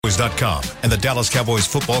DallasCowboys.com and the Dallas Cowboys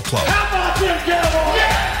Football Club. How about them Cowboys?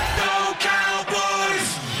 Yeah!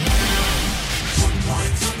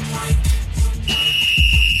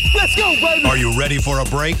 Let's go, baby! Are you ready for a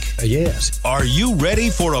break? Yes. Are you ready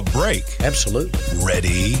for a break? Absolutely.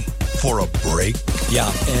 Ready for a break?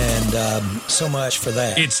 Yeah, and so much for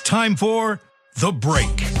that. It's time for The Break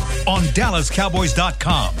on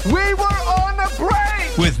DallasCowboys.com. We were on the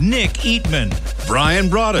break! With Nick Eatman, Brian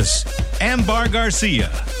Broaddus, Ambar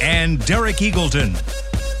Garcia, and Derek Eagleton.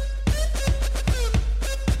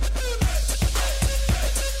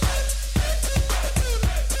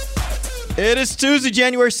 It is Tuesday,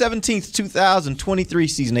 January 17th, 2023,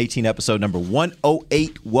 season 18, episode number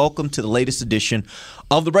 108. Welcome to the latest edition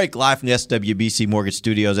of The Break, live from the SWBC Mortgage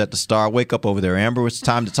Studios at the Star. Wake up over there, Amber. It's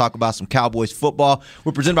time to talk about some Cowboys football.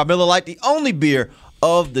 We're presented by Miller Lite, the only beer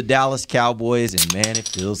of the Dallas Cowboys, and man, it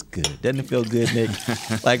feels good. Doesn't it feel good, Nick?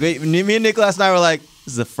 Like, me and Nick last night were like,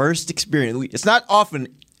 this is the first experience. It's not often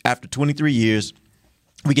after 23 years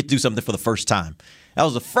we get to do something for the first time. That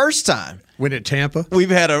was the first time. When at Tampa? We've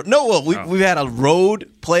had a we've had a road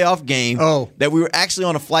playoff game that we were actually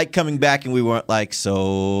on a flight coming back, and we weren't like,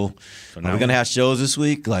 so are we gonna have shows this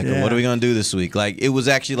week? Like, what are we gonna do this week? Like, it was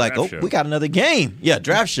actually like, we got another game. Yeah,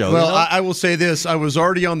 draft show. Well, you know? I will say this: I was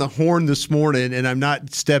already on the horn this morning, and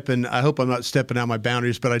I hope I'm not stepping out my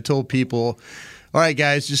boundaries, but I told people, all right,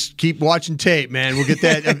 guys, just keep watching tape, man. We'll get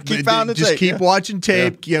that. Keep watching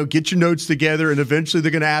tape. Yeah. You know, get your notes together, and eventually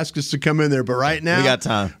they're going to ask us to come in there. But right now, we got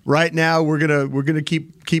time. Right now, we're gonna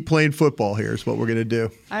keep playing football. Here is what we're gonna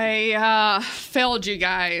do. I failed you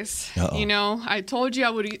guys. Uh-oh. You know, I told you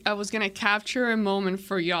I was gonna capture a moment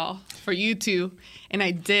for y'all, for you two, and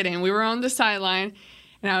I didn't. We were on the sideline,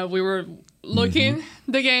 and we were looking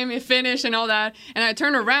the game, it finished, and all that. And I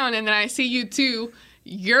turned around, and then I see you two.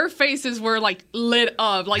 Your faces were like lit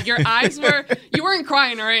up, like your eyes were. You weren't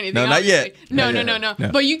crying or anything. No, not yet. No.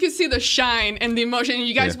 But you could see the shine and the emotion. And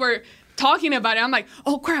you guys were talking about it. I'm like,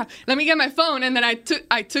 oh crap! Let me get my phone. And then I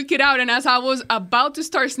took it out. And as I was about to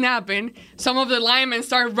start snapping, some of the linemen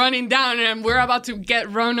started running down, and we're about to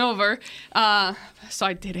get run over. So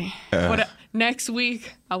I didn't. Next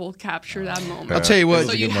week, I will capture that moment. I'll tell you what.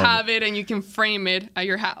 So you have it and you can frame it at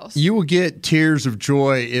your house. You will get tears of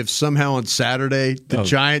joy if somehow on Saturday the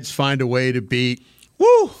Giants find a way to beat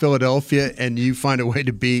Philadelphia and you find a way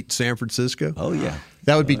to beat San Francisco. Oh, yeah.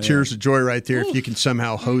 That would be tears of joy right there if you can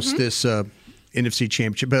somehow host this NFC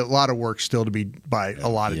Championship. But a lot of work still to be by a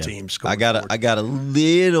lot of teams. I got a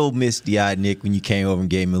little misty-eyed, Nick, when you came over and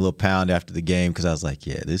gave me a little pound after the game because I was like,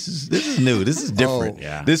 yeah, this is new. This is different.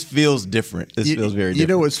 This feels different. This feels very different. You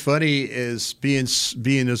know what's funny is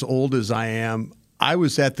being as old as I am, I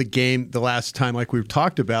was at the game the last time, like we've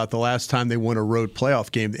talked about, the last time they won a road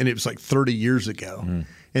playoff game, and it was like 30 years ago.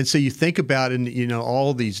 And so you think about it, and, you know,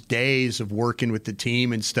 all these days of working with the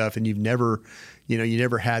team and stuff, and you never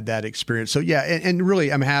had that experience. So yeah, and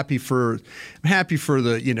really, I'm happy for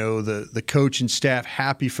the coach and staff,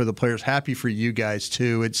 happy for the players, happy for you guys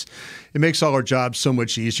too. It makes all our jobs so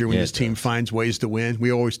much easier when this team finds ways to win.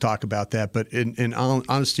 We always talk about that, but in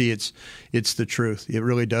honesty, it's the truth. It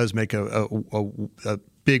really does make a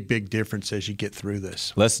big difference as you get through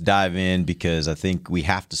this. Let's dive in because I think we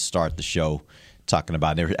have to start the show talking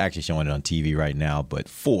about. They're actually showing it on TV right now,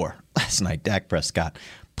 but last night, Dak Prescott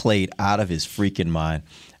played out of his freaking mind.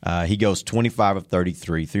 He goes 25 of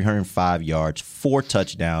 33, 305 yards, 4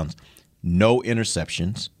 touchdowns, no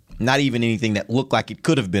interceptions, not even anything that looked like it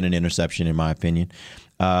could have been an interception, in my opinion.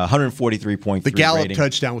 143.3 The Gallup rating.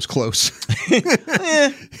 touchdown was close.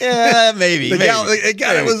 yeah, maybe. It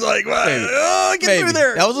was like, get through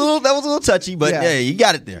there. That was a little touchy, but yeah, you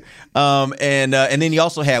got it there. And then he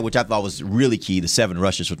also had, which I thought was really key, the 7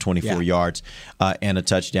 rushes for 24 yards and a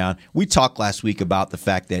touchdown. We talked last week about the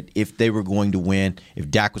fact that if they were going to win,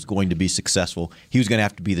 if Dak was going to be successful, he was going to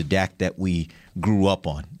have to be the Dak that we grew up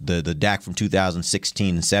on, the Dak from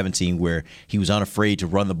 2016 and 17, where he was unafraid to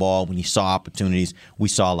run the ball when he saw opportunities. We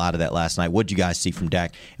saw a lot of that last night. What did you guys see from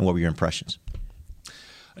Dak, and what were your impressions?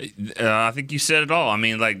 I think you said it all. I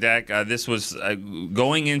mean, like Dak, this was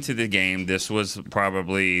going into the game. This was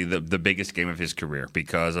probably the biggest game of his career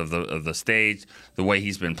because of the stage, the way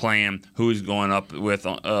he's been playing, who he's going up with,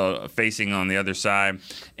 facing on the other side,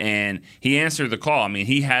 and he answered the call. I mean,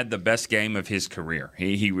 he had the best game of his career.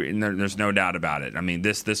 There's no doubt about it. I mean,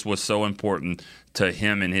 this was so important to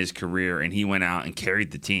him in his career, and he went out and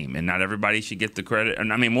carried the team. And not everybody should get the credit.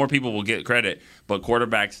 And I mean, more people will get credit, but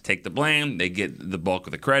quarterbacks take the blame. They get the bulk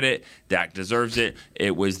of the credit. Dak deserves it.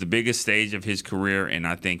 It was the biggest stage of his career, and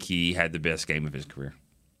I think he had the best game of his career.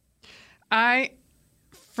 I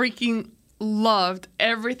freaking loved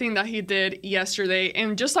everything that he did yesterday.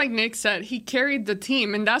 And just like Nick said, he carried the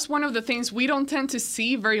team. And that's one of the things we don't tend to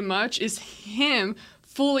see very much is him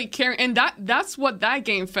fully carrying. And that's what that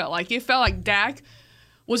game felt like. It felt like Dak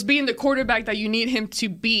was being the quarterback that you need him to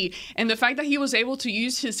be. And the fact that he was able to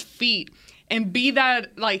use his feet and be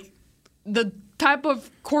that, like, the type of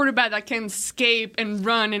quarterback that can escape and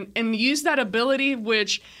run and use that ability,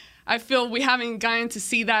 which I feel we haven't gotten to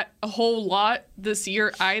see that a whole lot this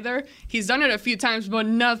year either. He's done it a few times, but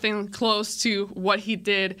nothing close to what he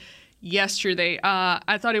did yesterday.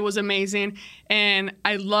 I thought it was amazing, and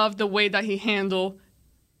I love the way that he handled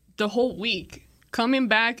the whole week. Coming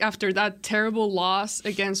back after that terrible loss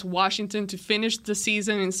against Washington to finish the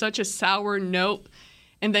season in such a sour note,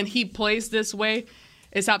 and then he plays this way,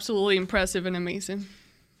 is absolutely impressive and amazing.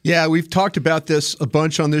 Yeah, we've talked about this a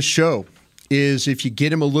bunch on this show. Is if you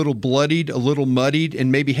get him a little bloodied, a little muddied,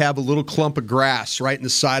 and maybe have a little clump of grass right in the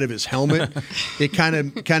side of his helmet, it kind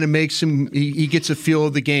of makes him. He gets a feel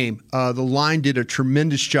of the game. The line did a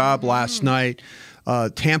tremendous job last night.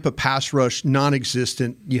 Tampa pass rush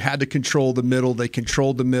non-existent. You had to control the middle. They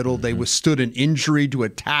controlled the middle. They withstood an injury to a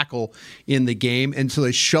tackle in the game, and so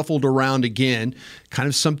they shuffled around again. Kind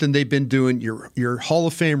of something they've been doing. Your Hall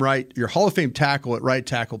of Fame tackle at right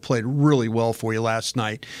tackle played really well for you last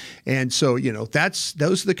night, and so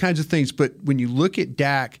those are the kinds of things. But when you look at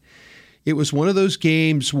Dak, it was one of those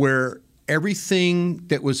games where everything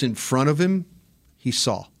that was in front of him, he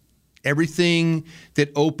saw. Everything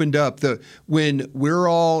that opened up, when we're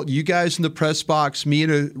all, you guys in the press box, me in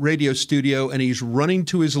a radio studio, and he's running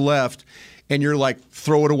to his left, and you're like,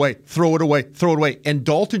 throw it away, throw it away, throw it away. And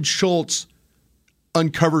Dalton Schultz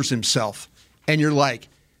uncovers himself, and you're like,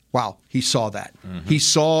 wow, he saw that.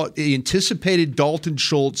 He anticipated Dalton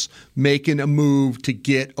Schultz making a move to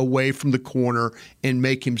get away from the corner and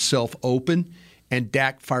make himself open, and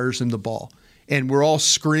Dak fires him the ball. And we're all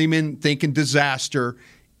screaming, thinking disaster.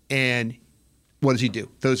 And what does he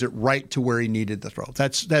do? Throws it right to where he needed the throw.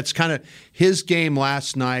 That's kind of his game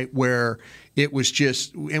last night, where it was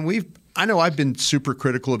just. And I know I've been super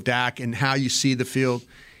critical of Dak and how you see the field.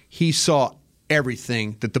 He saw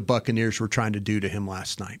everything that the Buccaneers were trying to do to him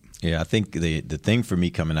last night. Yeah, I think the thing for me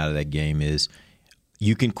coming out of that game is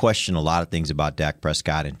you can question a lot of things about Dak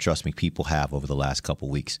Prescott, and trust me, people have over the last couple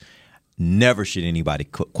of weeks. Never should anybody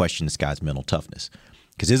question this guy's mental toughness.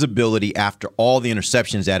 Because his ability, after all the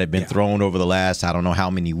interceptions that have been thrown over the last, I don't know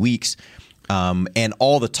how many weeks, and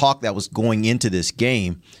all the talk that was going into this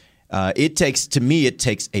game, it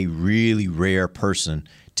takes a really rare person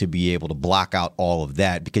to be able to block out all of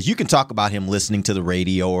that. Because you can talk about him listening to the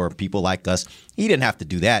radio or people like us. He didn't have to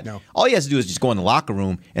do that. No. All he has to do is just go in the locker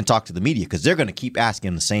room and talk to the media, because they're going to keep asking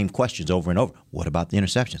him the same questions over and over. What about the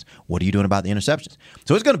interceptions? What are you doing about the interceptions?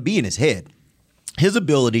 So it's going to be in his head. His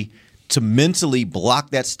ability to mentally block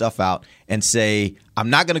that stuff out and say, I'm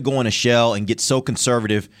not going to go in a shell and get so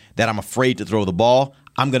conservative that I'm afraid to throw the ball.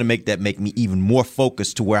 I'm going to make me even more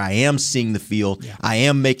focused to where I am seeing the field. Yeah. I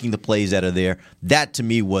am making the plays that are there. That, to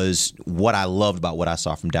me, was what I loved about what I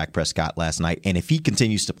saw from Dak Prescott last night. And if he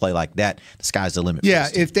continues to play like that, the sky's the limit. Yeah,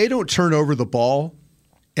 if they don't turn over the ball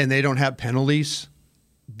and they don't have penalties,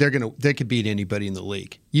 they could beat anybody in the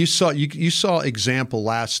league. You saw example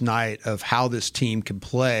last night of how this team can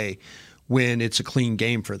play when it's a clean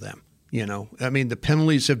game for them. I mean, the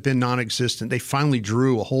penalties have been non-existent. They finally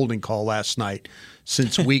drew a holding call last night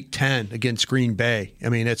since week 10 against Green Bay. I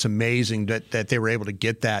mean, it's amazing that they were able to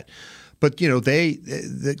get that. But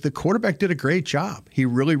the quarterback did a great job. He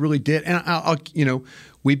really, really did. And I've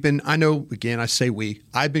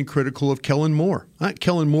been critical of Kellen Moore.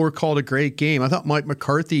 Kellen Moore called a great game. I thought Mike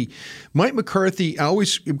McCarthy, I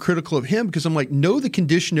always am critical of him because I'm like, know the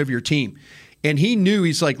condition of your team. And he knew,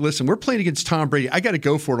 he's like, listen, we're playing against Tom Brady. I got to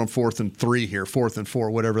go for it on 4th and 3 here, 4th and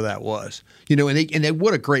 4, whatever that was. And they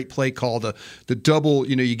what a great play call. The double,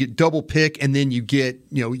 you get double pick, and then you get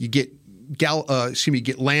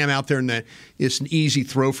Lamb out there, and it's an easy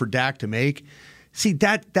throw for Dak to make. See,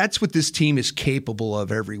 that's what this team is capable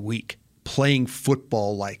of every week, playing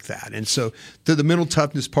football like that. And so to the mental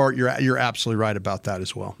toughness part, you're absolutely right about that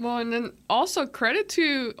as well. Well, and then also credit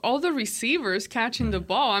to all the receivers catching the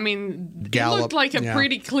ball. I mean, Gallup, it looked like a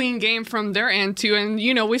pretty clean game from their end too. And,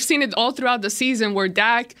 we've seen it all throughout the season where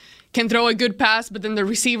Dak can throw a good pass, but then the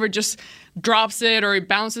receiver just drops it or it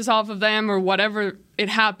bounces off of them or whatever it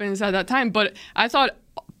happens at that time. But I thought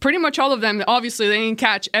pretty much all of them, obviously they didn't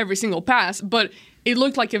catch every single pass, but it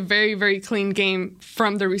looked like a very, very clean game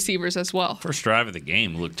from the receivers as well. First drive of the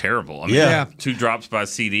game looked terrible. I mean, 2 drops by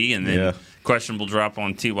CD and then questionable drop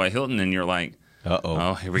on T.Y. Hilton, and you're like,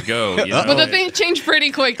 Oh, here we go. You But know? the thing changed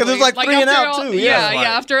pretty quickly. Because it was like 3 and after out, all- too. Yeah, Right.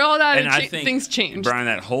 after all that, And I think, things changed. Brian,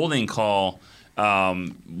 that holding call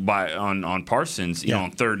on Parsons, you know,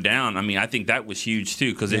 on third down. I mean, I think that was huge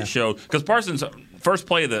too because it showed Parsons. First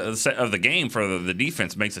play of the game for the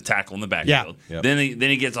defense makes a tackle in the backfield. Yeah. Yep. Then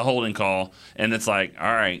he gets a holding call, and it's like,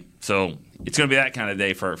 all right, so it's going to be that kind of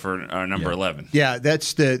day for number 11. Yeah,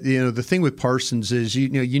 that's the thing with Parsons is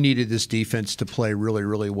you needed this defense to play really,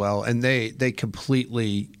 really well, and they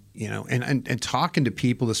completely. And talking to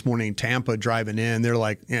people this morning in Tampa driving in, they're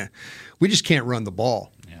like, yeah, we just can't run the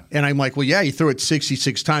ball. Yeah. And I'm like, well, yeah, you throw it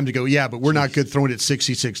 66 times to go, yeah, but we're not good throwing it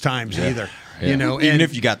 66 times either. Yeah. Even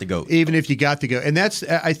if you got the goat. Even if you got the goat. And that's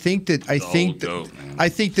I think that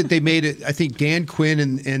they made it. I think Dan Quinn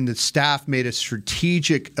and the staff made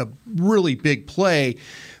a really big play.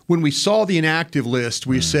 When we saw the inactive list,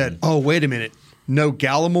 we said, oh, wait a minute, no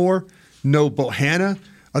Gallimore, no Bohanna.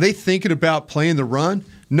 Are they thinking about playing the run?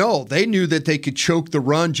 No, they knew that they could choke the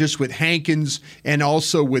run just with Hankins and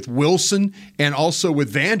also with Wilson and also with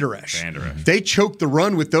Van Der Esch. They choked the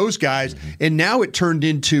run with those guys, and now it turned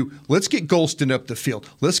into let's get Golston up the field.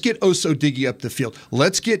 Let's get Oso-Diggy up the field.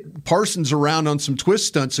 Let's get Parsons around on some twist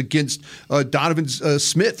stunts against Donovan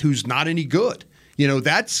Smith, who's not any good.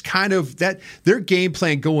 That's kind of their game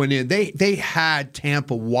plan going in. They had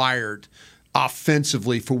Tampa wired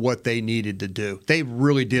offensively for what they needed to do. They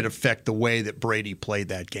really did affect the way that Brady played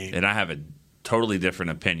that game. And I have a totally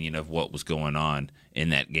different opinion of what was going on in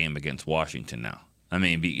that game against Washington now. I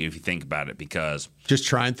mean, if you think about it, because just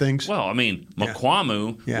trying things. Well, I mean,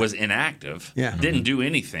 Mukuamu was inactive, didn't do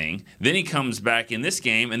anything. Then he comes back in this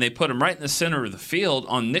game, and they put him right in the center of the field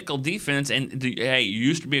on nickel defense. And hey, you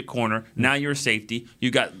used to be a corner, now you're a safety.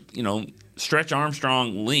 You got Stretch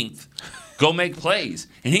Armstrong length. Go make plays,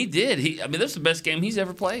 and he did. I mean, this is the best game he's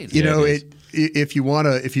ever played. If you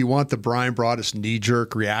want the Brian Broaddus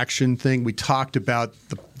knee-jerk reaction thing, we talked about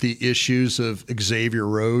the issues of Xavier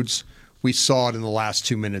Rhodes. We saw it in the last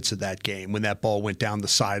 2 minutes of that game when that ball went down the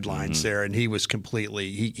sidelines there, and he was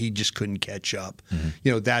completely he just couldn't catch up.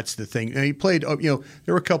 That's the thing. And he played. There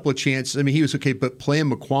were a couple of chances. I mean, he was okay, but playing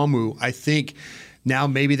Mukuamu, I think. Now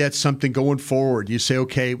maybe that's something going forward. You say,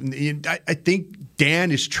 okay, I think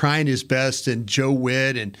Dan is trying his best, and Joe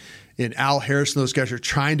Witt and Al Harrison, those guys are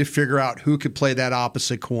trying to figure out who could play that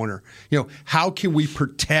opposite corner. How can we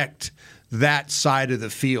protect that side of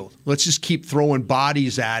the field? Let's just keep throwing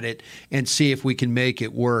bodies at it and see if we can make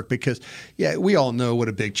it work because, we all know what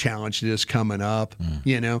a big challenge it is coming up,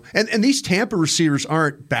 And these Tampa receivers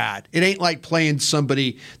aren't bad. It ain't like playing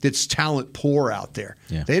somebody that's talent poor out there.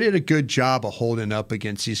 Yeah. They did a good job of holding up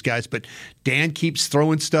against these guys, but Dan keeps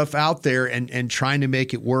throwing stuff out there and trying to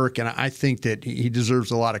make it work, and I think that he deserves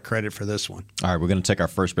a lot of credit for this one. All right, we're going to take our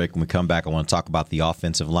first break. When we come back, I want to talk about the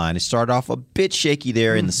offensive line. It started off a bit shaky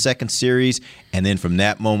there in the second series, and then from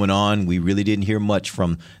that moment on, we really didn't hear much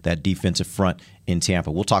from that defensive front in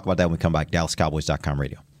Tampa. We'll talk about that when we come back. DallasCowboys.com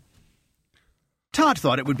radio. Todd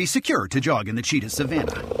thought it would be secure to jog in the cheetah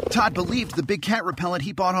savanna. Todd believed the big cat repellent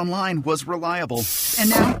he bought online was reliable. And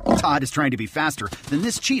now, Todd is trying to be faster than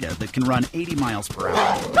this cheetah that can run 80 miles per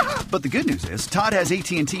hour. But the good news is, Todd has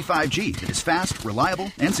AT&T 5G that is fast,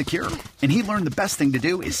 reliable, and secure. And he learned the best thing to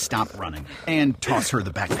do is stop running and toss her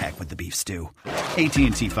the backpack with the beef stew. AT&T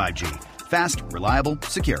 5G. Fast, reliable,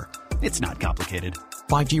 secure. It's not complicated.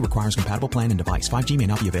 5G requires compatible plan and device. 5G may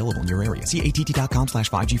not be available in your area. See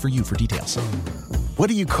att.com/5G for you for details. What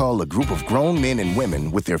do you call a group of grown men and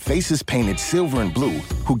women with their faces painted silver and blue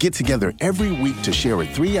who get together every week to share a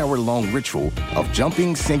 3-hour-long ritual of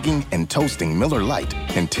jumping, singing, and toasting Miller Lite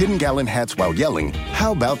in 10-gallon hats while yelling,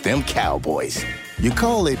 "How about them Cowboys?" You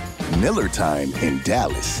call it Miller Time in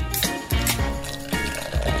Dallas.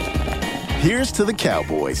 Here's to the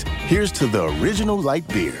Cowboys. Here's to the original light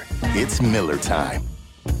beer. It's Miller Time.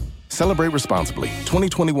 Celebrate responsibly.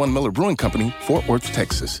 2021 Miller Brewing Company, Fort Worth,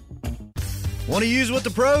 Texas. Want to use what the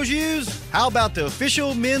pros use? How about the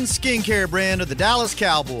official men's skincare brand of the Dallas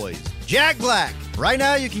Cowboys, Jack Black. Right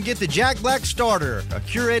now you can get the Jack Black Starter, a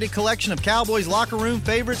curated collection of Cowboys locker room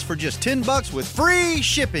favorites for just $10 with free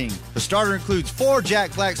shipping. The starter includes 4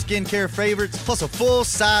 Jack Black skincare favorites plus a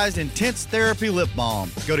full-sized intense therapy lip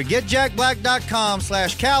balm. Go to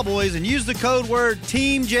getjackblack.com/cowboys and use the code word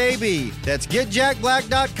TEAMJB. That's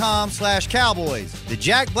getjackblack.com/cowboys. The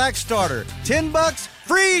Jack Black Starter, $10,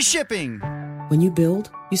 free shipping. When you build,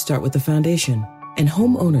 you start with the foundation. And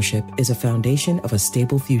home ownership is a foundation of a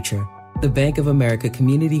stable future. The Bank of America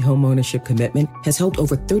Community Home Ownership Commitment has helped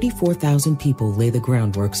over 34,000 people lay the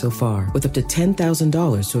groundwork so far, with up to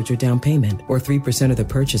 $10,000 towards your down payment or 3% of the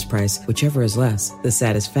purchase price, whichever is less. The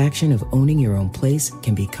satisfaction of owning your own place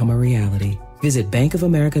can become a reality. Visit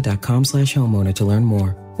bankofamerica.com/homeowner to learn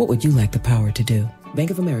more. What would you like the power to do? Bank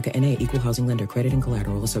of America N.A. Equal Housing Lender. Credit and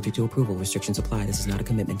collateral is subject to approval. Restrictions apply. This is not a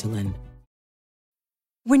commitment to lend.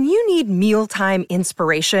 When you need mealtime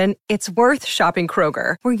inspiration, it's worth shopping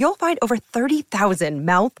Kroger, where you'll find over 30,000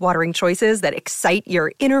 mouth-watering choices that excite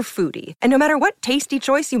your inner foodie. And no matter what tasty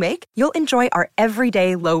choice you make, you'll enjoy our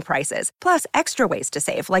everyday low prices, plus extra ways to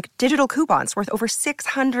save, like digital coupons worth over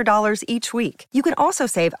 $600 each week. You can also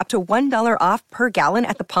save up to $1 off per gallon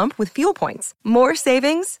at the pump with fuel points. More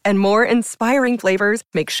savings and more inspiring flavors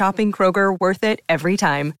make shopping Kroger worth it every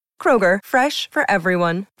time. Kroger, fresh for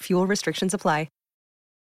everyone. Fuel restrictions apply.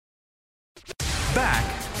 Back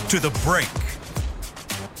to the break.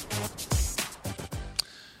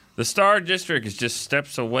 The Star District is just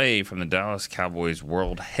steps away from the Dallas Cowboys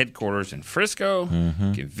world headquarters in Frisco.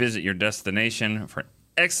 You can visit your destination for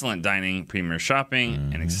excellent dining, premier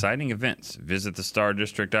shopping, and exciting events. Visit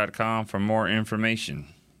thestardistrict.com for more information.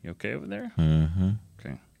 You okay over there?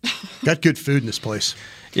 Okay. Got good food in this place.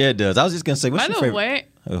 Yeah, it does. I was just going to say, what's By your the favorite? way,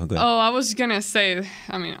 go ahead. I was going to say,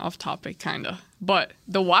 off topic, kind of. But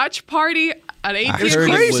the watch party at AT&T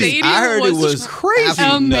Stadium was crazy.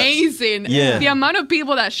 Amazing. Yeah. The amount of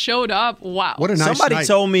people that showed up, wow. What a nice Somebody night.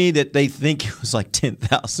 told me that they think it was like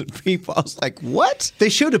 10,000 people. I was like, what? They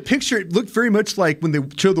showed a picture. It looked very much like when they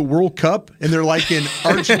show the World Cup and they're like in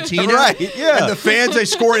Argentina. Right, yeah. And the fans, they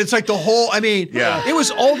score. It's like the whole, it was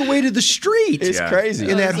all the way to the street. It's crazy.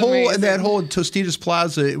 And That was that whole in Tostitos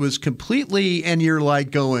Plaza, it was completely, and you're like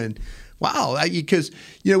going, wow, because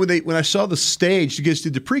when I saw the stage, you guys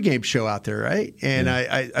did the pregame show out there, right? And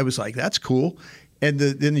I was like, that's cool. And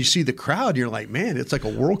then you see the crowd, and you're like, man, it's like a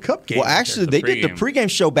World Cup game. Well, actually, they did the pregame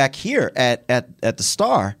show back here at the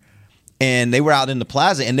Star, and they were out in the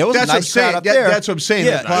plaza, and there was a nice crowd up there. That's what I'm saying.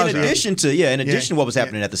 Yeah, the plaza. in addition to what was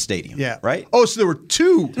happening at the stadium. Yeah. Right? Oh, so there were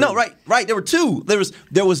two. No, right. There were two. There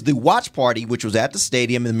was the watch party, which was at the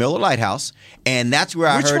stadium in the Miller Lighthouse, and that's where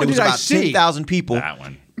I heard it was about 10,000 people. That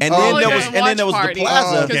one. And then there was the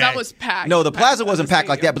plaza. Because that was packed. No, the plaza wasn't packed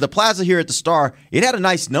like that, but the plaza here at the Star, it had a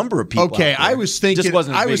nice number of people. Okay, I was thinking. Just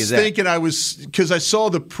wasn't as big as that. Because I saw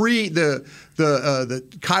the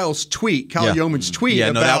Kyle's tweet, Kyle Yeoman's tweet. Yeah,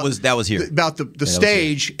 no, about, that was here about the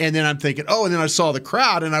stage, and then I'm thinking, and then I saw the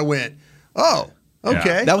crowd, and I went, oh. Okay,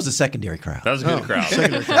 yeah. That was a secondary crowd. That was a good crowd.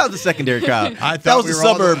 That was a secondary crowd. That was a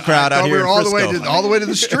suburb crowd out here. We were all the way to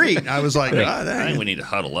the street. I was like, I think we need to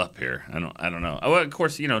huddle up here. I don't know. Well, of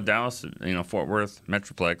course, Dallas, Fort Worth,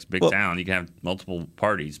 Metroplex, big town. You can have multiple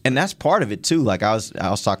parties, and that's part of it too. Like I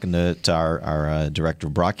was talking to our director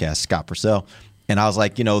of broadcast, Scott Purcell, and I was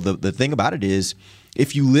like, the thing about it is,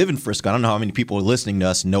 if you live in Frisco, I don't know how many people are listening to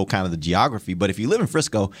us know kind of the geography, but if you live in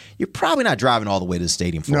Frisco, you're probably not driving all the way to the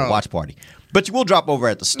stadium for a watch party. But you will drop over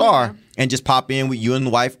at the Star and just pop in with you and the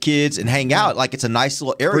wife, kids, and hang out. Like it's a nice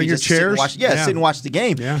little area. Bring your just to chairs. sit and watch the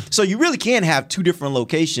game. Yeah. So you really can have two different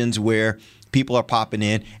locations where people are popping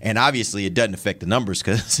in, and obviously it doesn't affect the numbers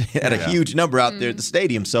because it had a huge number out there at the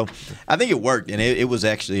stadium. So I think it worked, and it was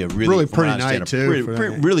actually a really pretty night too.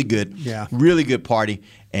 Really good, really good party.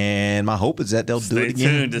 And my hope is that they'll do it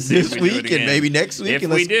again this week and maybe next week. If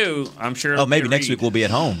we do, I'm sure. Oh, maybe next week we'll be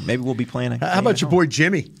at home. Maybe we'll be playing. How about your boy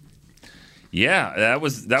Jimmy? Yeah, that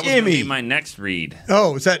was going to be my next read.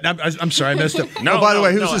 Oh, is that? I'm sorry, I messed up. By the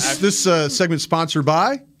way, who's this segment sponsored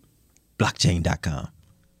by? Blockchain.com.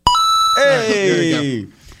 Hey.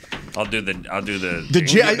 I'll do the.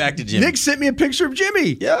 Get back to Jimmy. Nick sent me a picture of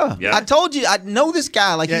Jimmy. Yeah. I told you I know this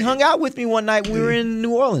guy. Like he hung out with me one night when we were in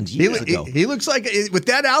New Orleans years ago. He looks like with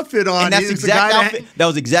that outfit on. And that's exact outfit. That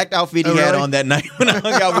was exact outfit he had on that night when I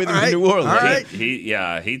hung out with him in New Orleans. All right.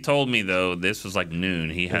 He told me though this was like noon.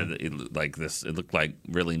 He had like this. It looked like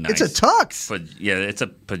really nice. It's a tux. But it's a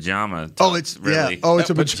pajama. Tux, Oh, it's really. Yeah. Oh, it's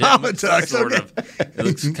a pajama tux. Sort of. It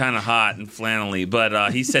looks kind of hot and flannelly.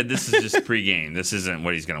 But he said this is just pregame. This isn't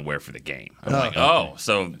what he's going to wear for the game. I'm like,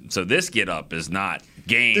 so this get up is not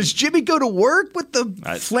game. Does Jimmy go to work with the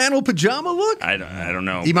flannel pajama look? I don't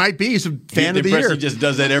know. He might be. He's a fan of the year. He just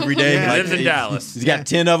does that every day. He lives in Dallas. He's got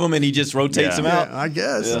 10 of them, and he just rotates them out. I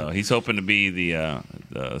guess. So he's hoping to be the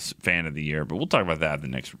fan of the year, but we'll talk about that in the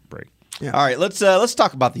next break. Yeah. All right, let's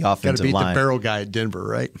talk about the offensive line. Got to beat the barrel guy at Denver,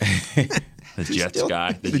 right? The Jets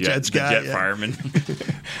guy, the Jets fireman.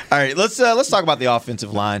 All right, let's talk about the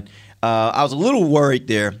offensive line. I was a little worried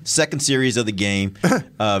there. Second series of the game,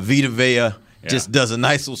 Vita Vea just does a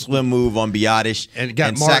nice little swim move on Biotish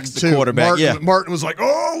and sacks the quarterback. Martin was like,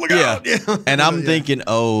 "Oh, look out!" Yeah. And I'm thinking,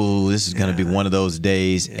 this is going to be one of those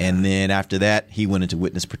days. Yeah. And then after that, he went into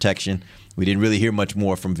witness protection. We didn't really hear much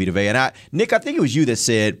more from Vita Vea. And Nick, I think it was you that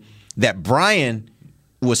said that Brian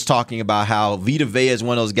was talking about how Vita Vea is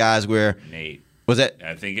one of those guys where Nate. Was that?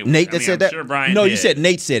 I think it was Nate that said that. Sure Brian no, did. you said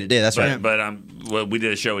Nate said it. Yeah, that's right. But well, we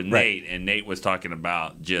did a show with Right. Nate, and Nate was talking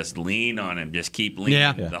about just lean on him, just keep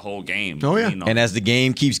leaning the whole game. Oh, yeah. Lean on And as the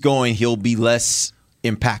game keeps going, he'll be less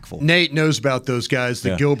impactful. Nate knows about those guys, the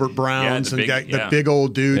Yeah. Gilbert Browns Yeah, the big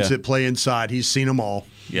old dudes Yeah. that play inside. He's seen them all.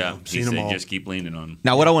 Yeah, seen he them said all. just keep leaning on him.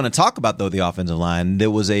 Now, what I want to talk about, though, the offensive line, there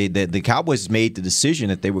was the Cowboys made the decision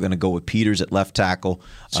that they were going to go with Peters at left tackle.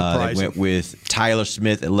 They Surprising. went with Tyler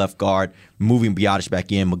Smith at left guard, moving Biotish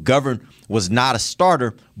back in. McGovern was not a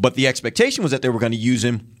starter, but the expectation was that they were going to use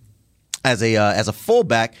him as a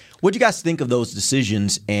fullback. What do you guys think of those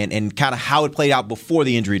decisions and kind of how it played out before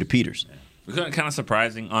the injury to Peters? Kind of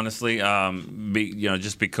surprising, honestly.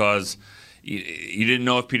 Just because you didn't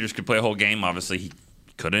know if Peters could play a whole game. Obviously, he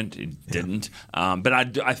couldn't. He didn't. But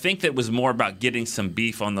I think that was more about getting some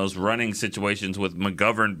beef on those running situations with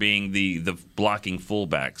McGovern being the blocking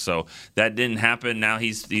fullback. So that didn't happen. Now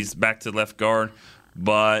he's back to left guard,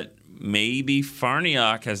 but maybe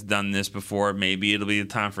Farniok has done this before. Maybe it'll be the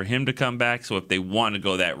time for him to come back. So if they want to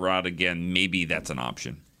go that route again, maybe that's an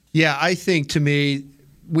option. Yeah, I think to me,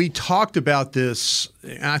 we talked about this,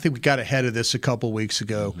 and I think we got ahead of this a couple weeks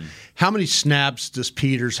ago. Mm-hmm. How many snaps does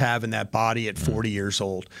Peters have in that body at 40 years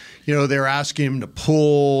old? You know, they're asking him to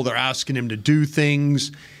pull, they're asking him to do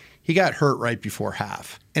things. He got hurt right before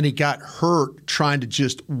half, and he got hurt trying to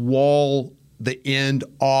just wall the end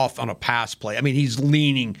off on a pass play. I mean, he's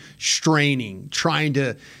leaning, straining, trying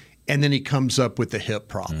to, and then he comes up with the hip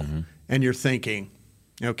problem. Mm-hmm. And you're thinking,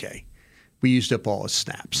 okay, we used up all his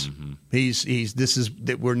snaps. Mm-hmm. This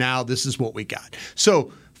is what we got.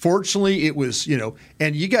 So fortunately it was,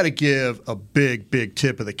 and you got to give a big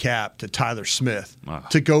tip of the cap to Tyler Smith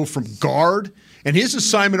to go from guard. And his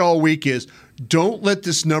assignment all week is don't let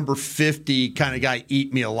this number 50 kind of guy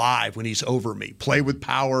eat me alive when he's over me. Play with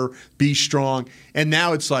power, be strong. And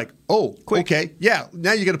now it's like, okay, yeah,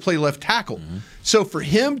 now you got to play left tackle. Mm-hmm. So for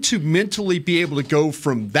him to mentally be able to go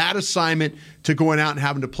from that assignment to going out and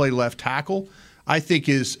having to play left tackle, I think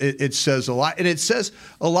it says a lot. And it says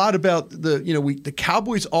a lot about the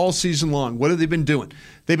Cowboys all season long. What have they been doing?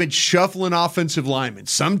 They've been shuffling offensive linemen.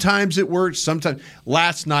 Sometimes it worked. Sometimes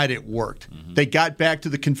last night it worked. Mm-hmm. They got back to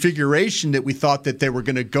the configuration that we thought that they were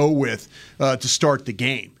going to go with to start the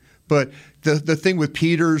game. But the thing with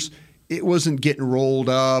Peters, it wasn't getting rolled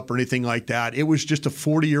up or anything like that. It was just a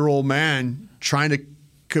 40-year-old man trying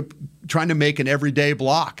to make an everyday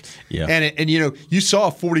block. Yeah. And you saw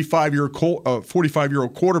a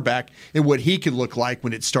 45-year-old quarterback and what he can look like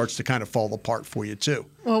when it starts to kind of fall apart for you too.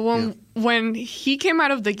 Well, when he came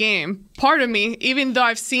out of the game, part of me, even though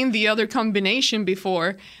I've seen the other combination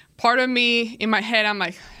before, part of me in my head, I'm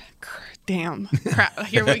like, damn, crap,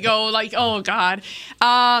 here we go. Like, oh God.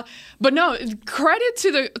 But no, credit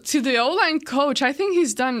to the O-line coach. I think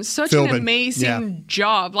he's done such an amazing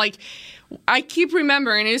job. Like, I keep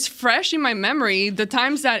remembering, it's fresh in my memory, the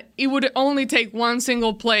times that it would only take one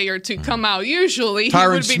single player to come out. Usually he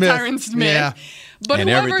would be Tyron Smith. Yeah. But and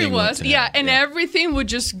whoever it was, everything would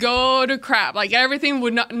just go to crap. Like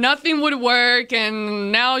nothing would work,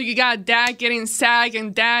 and now you got Dak getting sacked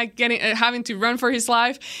and Dak having to run for his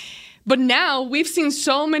life. But now we've seen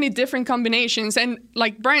so many different combinations, and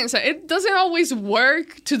like Brian said, it doesn't always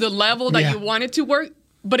work to the level that you want it to work.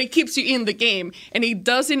 But it keeps you in the game, and it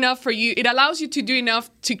does enough for you. It allows you to do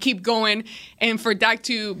enough to keep going and for Dak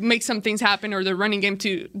to make some things happen or the running game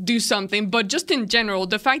to do something. But just in general,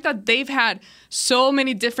 the fact that they've had so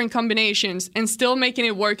many different combinations and still making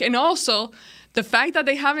it work, and also the fact that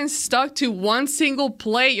they haven't stuck to one single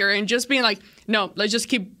player and just being like, no, let's just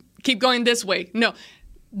keep going this way. No,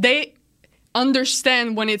 they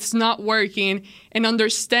understand when it's not working and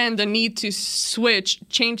understand the need to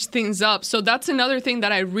change things up. So that's another thing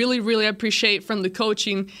that I really, really appreciate from the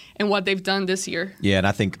coaching and what they've done this year. Yeah, and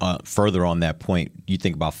I think further on that point, you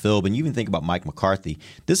think about Phil, and you even think about Mike McCarthy.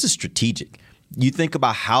 This is strategic. You think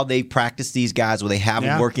about how they practice these guys where they have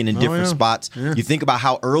them working in different spots. Yeah. You think about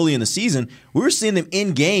how early in the season we were seeing them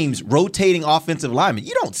in games rotating offensive linemen.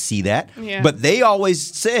 You don't see that. Yeah. But they always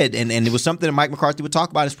said, and it was something that Mike McCarthy would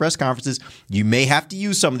talk about in his press conferences, you may have to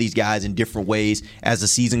use some of these guys in different ways as the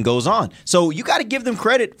season goes on. So you got to give them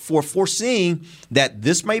credit for foreseeing that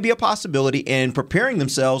this may be a possibility and preparing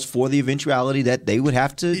themselves for the eventuality that they would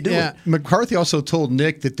have to do it. McCarthy also told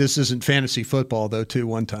Nick that this isn't fantasy football, though, too,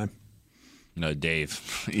 one time. No,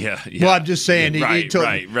 Dave. Yeah. Well, I'm just saying. Right.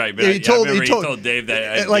 But he told Dave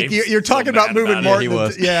that. Like you're talking about moving Martin.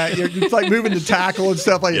 You're like moving the tackle and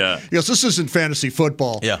stuff like that. He goes, "This isn't fantasy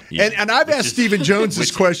football." Yeah. And I've asked Stephen Jones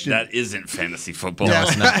this question. That isn't fantasy football. No,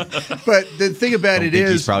 it's not. But the thing about it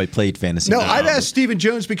is, he's probably played fantasy. No, I've asked Stephen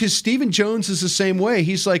Jones because Stephen Jones is the same way.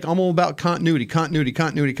 He's like, I'm all about continuity.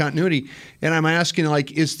 And I'm asking,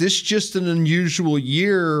 like, is this just an unusual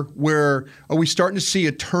year where are we starting to see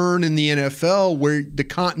a turn in the NFL where the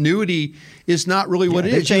continuity is not really what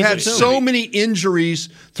it is? You have so many injuries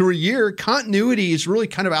through a year. Continuity is really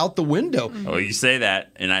kind of out the window. Oh, you say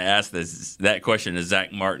that, and I asked that question to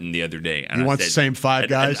Zach Martin the other day. And he wants the same five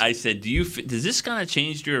guys? And I said, does this kind of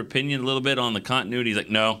change your opinion a little bit on the continuity? He's like,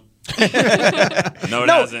 no. No, it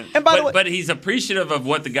hasn't. And but he's appreciative of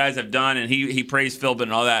what the guys have done, and he praised Philbin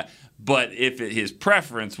and all that. But if his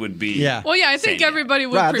preference would be, I think everybody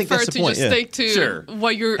would prefer to just stick to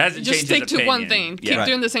what you're. Just stick to one thing. Keep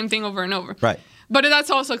doing the same thing over and over. Right. But that's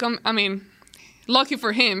also lucky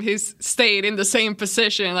for him, he's stayed in the same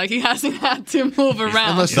position. Like, he hasn't had to move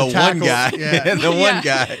around. The one guy.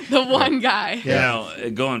 The one guy. You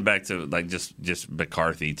know, going back to like just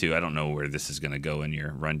McCarthy too. I don't know where this is going to go in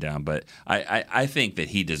your rundown, but I think that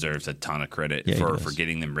he deserves a ton of credit for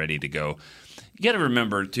getting them ready to go. You got to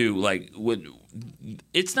remember too, like,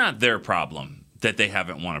 it's not their problem that they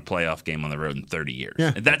haven't won a playoff game on the road in 30 years.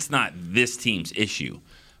 Yeah. That's not this team's issue.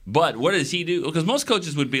 But what does he do? Because most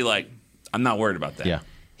coaches would be like, I'm not worried about that. Yeah.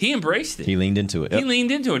 He embraced it. He leaned into it. He leaned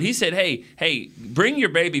into it. He said, hey, bring your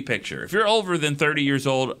baby picture. If you're older than 30 years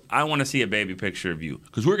old, I want to see a baby picture of you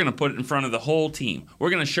because we're going to put it in front of the whole team. We're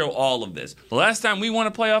going to show all of this. The last time we won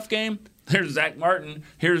a playoff game, there's Zach Martin.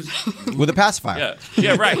 Here's with a pacifier.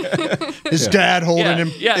 Yeah, right. His dad holding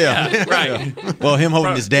him. Yeah, right. Yeah. Well, him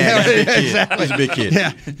holding his dad. Exactly. He's a big kid.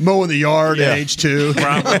 Yeah, mowing the yard at age 2.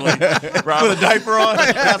 Probably. With a diaper on,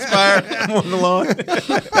 pacifier, mowing the lawn.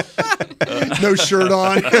 No shirt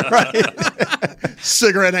on. Right.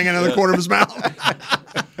 Cigarette hanging out of the corner of his mouth.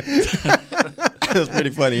 That's pretty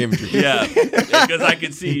funny imagery. Yeah, because I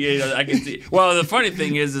could see. Well, the funny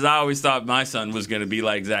thing is I always thought my son was going to be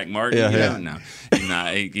like Zach Martin. No,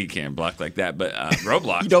 he can't block like that. But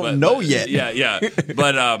Roblox. You don't know yet. Yeah.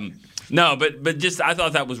 But just I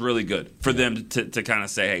thought that was really good for them to kind of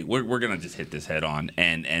say, hey, we're going to just hit this head on,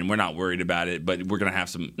 and we're not worried about it, but we're going to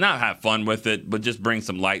have not have fun with it, but just bring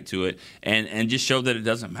some light to it, and just show that it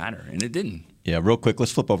doesn't matter, and it didn't. Yeah, real quick,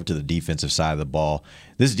 let's flip over to the defensive side of the ball.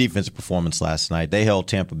 This defensive performance last night, they held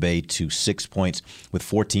Tampa Bay to 6 points with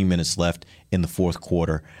 14 minutes left in the fourth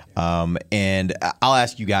quarter. And I'll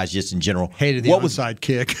ask you guys just in general. Hated the onside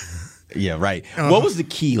kick. Yeah, right. What was the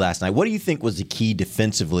key last night? What do you think was the key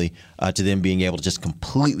defensively to them being able to just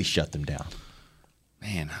completely shut them down?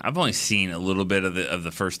 Man, I've only seen a little bit of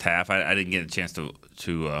the first half. I didn't get a chance to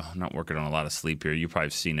I'm not working on a lot of sleep here. You've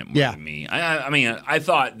probably seen it more than me. I mean, I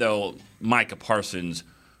thought, though, Micah Parsons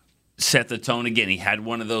set the tone again. He had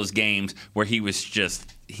one of those games where he was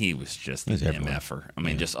just an MFer. I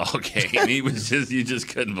mean, just all game. He was you just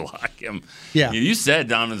couldn't block him. Yeah. You said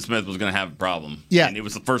Donovan Smith was going to have a problem. Yeah. And it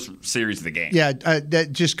was the first series of the game. Yeah,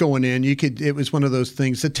 that just going in, it was one of those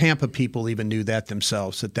things. The Tampa people even knew that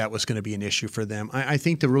themselves, that was going to be an issue for them. I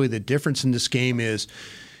think the difference in this game is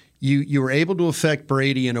you were able to affect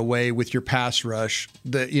Brady in a way with your pass rush,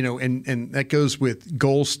 and that goes with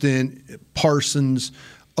Golston, Parsons,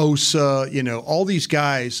 Osa, all these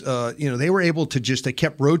guys, they were able to they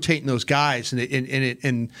kept rotating those guys,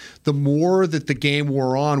 and the more that the game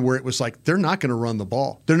wore on, where it was like they're not going to run the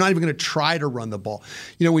ball, they're not even going to try to run the ball.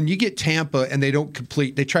 When you get Tampa and they don't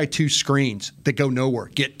complete, they try 2 screens that go nowhere,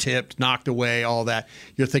 get tipped, knocked away, all that.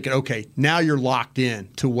 You're thinking, okay, now you're locked in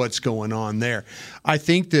to what's going on there. I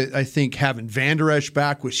think having Van Der Esch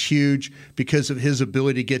back was huge because of his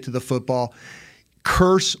ability to get to the football.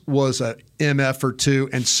 Curse was a MF or two,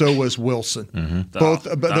 and so was Wilson.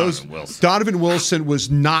 Mm-hmm. Donovan Wilson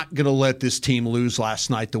was not going to let this team lose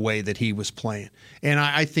last night the way that he was playing, and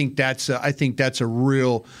I think that's a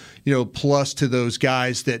real plus to those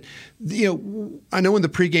guys. That I know in the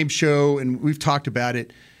pregame show, and we've talked about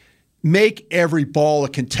it. Make every ball a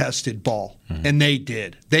contested ball, and they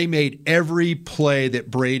did. They made every play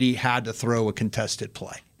that Brady had to throw a contested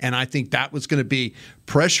play, and I think that was going to be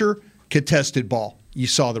pressure. Contested ball. You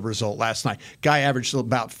saw the result last night. Guy averaged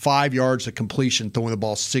about 5 yards of completion, throwing the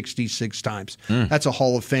ball 66 times. That's a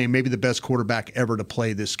Hall of Fame, maybe the best quarterback ever to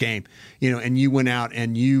play this game. And you went out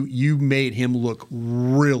and you made him look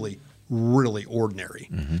really, really ordinary.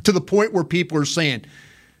 To the point where people are saying,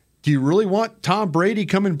 do you really want Tom Brady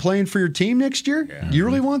coming playing for your team next year? Yeah. Do you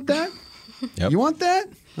really want that? Yep. You want that?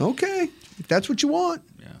 Okay. If that's what you want.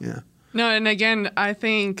 Yeah. No, and again, I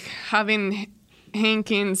think having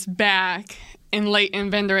Hankins back and Leighton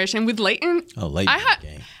Vander Esch, and with Leighton, I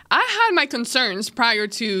had my concerns prior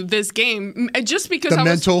to this game, just because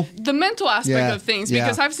the mental aspect of things,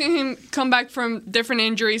 because I've seen him come back from different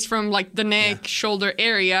injuries from like the neck, shoulder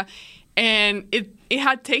area, and it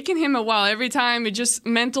had taken him a while. Every time, it just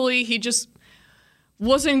mentally, he just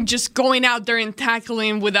wasn't just going out there and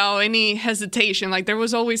tackling without any hesitation. Like there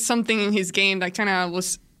was always something in his game that kind of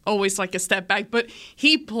was always like a step back, but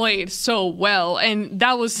he played so well, and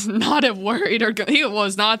that was not a worry. He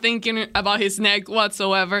was not thinking about his neck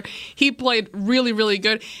whatsoever. He played really, really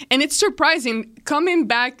good, and it's surprising coming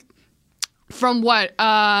back from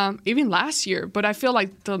even last year, but I feel like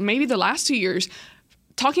maybe the last 2 years,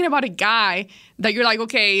 talking about a guy that you're like,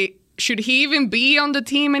 okay, should he even be on the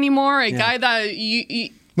team anymore? A guy that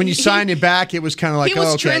when you signed him back, it was kind of like, he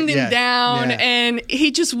was trending down, and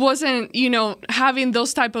he just wasn't, having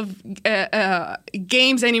those type of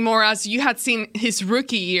games anymore as you had seen his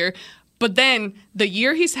rookie year. But then the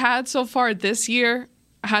year he's had so far this year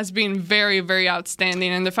has been very, very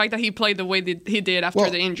outstanding. And the fact that he played the way that he did after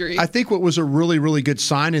the injury. I think what was a really, really good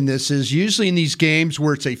sign in this is usually in these games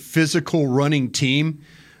where it's a physical running team,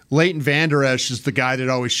 Leighton Vander Esch is the guy that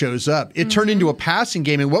always shows up. It turned into a passing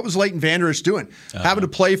game, and what was Leighton Vander Esch doing? Having to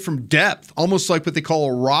play from depth, almost like what they call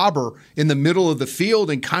a robber in the middle of the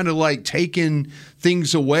field and kind of like taking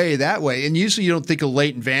things away that way. And usually you don't think of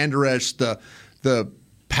Leighton Vander Esch, the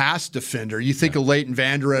pass defender. You think of Leighton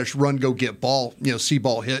Vander Esch, run, go get ball, see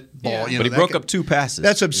ball, hit ball. But he broke up 2 passes.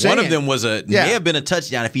 That's what I'm saying. One of them may have been a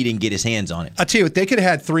touchdown if he didn't get his hands on it. I'll tell you what, they could have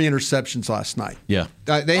had 3 interceptions last night. Yeah.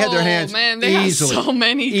 They had their hands they easily. Had so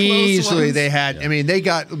many close ones. They had. I mean, they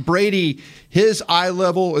got Brady, his eye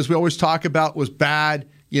level, as we always talk about, was bad.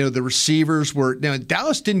 The receivers were. Now,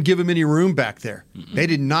 Dallas didn't give him any room back there. They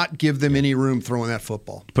did not give them any room throwing that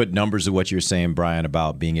football. Put numbers to what you were saying, Brian,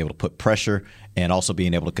 about being able to put pressure and also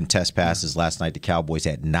being able to contest passes. Last night, the Cowboys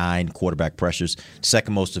had 9 quarterback pressures,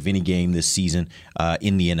 second most of any game this season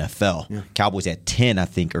in the NFL. Yeah. Cowboys had 10, I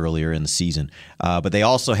think, earlier in the season. But they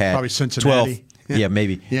also had probably Cincinnati. 12. Yeah,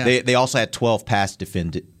 maybe. Yeah. They also had 12 pass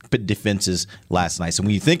defenses last night. So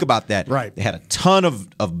when you think about that, they had a ton of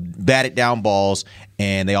batted down balls,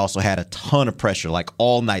 and they also had a ton of pressure. Like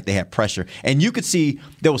all night they had pressure. And you could see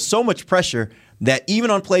there was so much pressure that even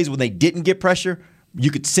on plays when they didn't get pressure, you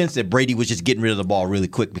could sense that Brady was just getting rid of the ball really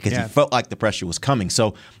quick because he felt like the pressure was coming.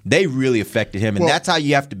 So they really affected him, and that's how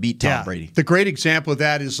you have to beat Tom Brady. The great example of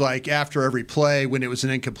that is like after every play when it was an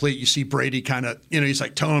incomplete, you see Brady kind of, he's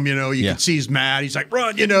like, Tom, you can see he's mad. He's like,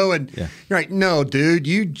 run, and you're like, no, dude,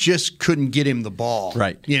 you just couldn't get him the ball.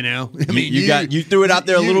 Right. I mean, you threw it out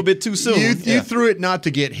there a little bit too soon. You threw it not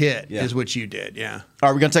to get hit is what you did, All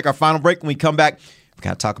right, we're going to take our final break. When we come back, we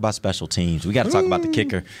got to talk about special teams. We got to talk about the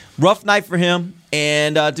kicker. Rough night for him.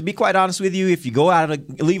 And to be quite honest with you, if you go out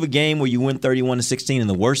and leave a game where you win 31-16 and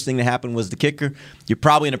the worst thing that happened was the kicker, you're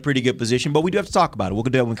probably in a pretty good position. But we do have to talk about it. We'll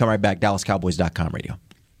do it when we come right back. DallasCowboys.com radio.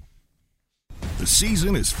 The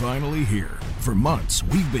season is finally here. For months,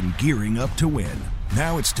 we've been gearing up to win.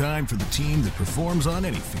 Now it's time for the team that performs on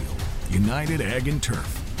any field. United Ag and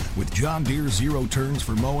Turf. With John Deere Zero Turns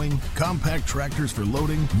for mowing, compact tractors for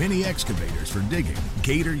loading, mini excavators for digging,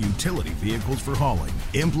 Gator utility vehicles for hauling,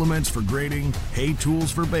 implements for grading, hay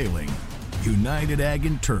tools for baling. United Ag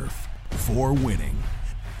and Turf, for winning.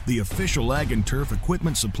 The official Ag and Turf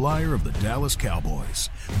equipment supplier of the Dallas Cowboys.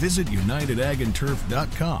 Visit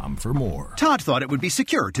UnitedAgAndTurf.com for more. Todd thought it would be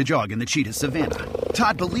secure to jog in the cheetah savanna.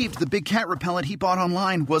 Todd believed the big cat repellent he bought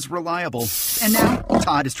online was reliable. And now,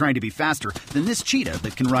 Todd is trying to be faster than this cheetah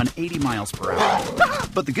that can run 80 miles per hour.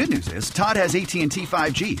 But the good news is, Todd has AT&T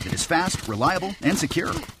 5G that is fast, reliable, and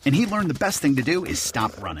secure. And he learned the best thing to do is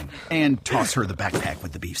stop running and toss her the backpack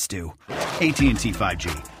with the beef stew. AT&T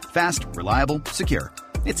 5G. Fast, reliable, secure.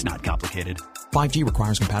 It's not complicated. 5G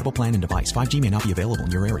requires compatible plan and device. 5G may not be available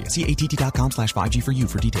in your area. See att.com/5G for you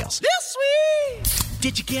for details. This week!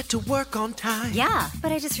 Did you get to work on time? Yeah,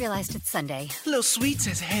 but I just realized it's Sunday. Little Sweet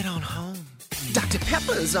says head on home. Dr.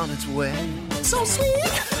 Pepper's on its way. So sweet,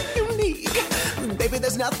 unique. Baby,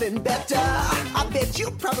 there's nothing better. I bet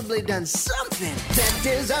you've probably done something that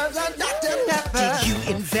deserves a Dr. Pepper. Did you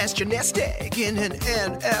invest your nest egg in an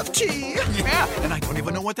NFT? Yeah, and I don't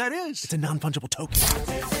even know what that is. It's a non-fungible token.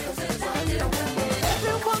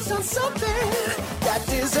 Everyone's done something that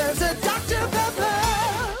deserves a Dr.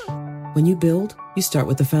 Pepper. When you build, you start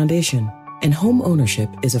with the foundation. And home ownership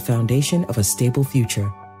is a foundation of a stable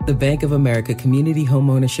future. The Bank of America Community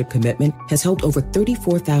Homeownership Commitment has helped over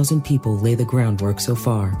 34,000 people lay the groundwork so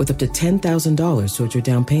far, with up to $10,000 towards your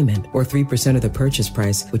down payment or 3% of the purchase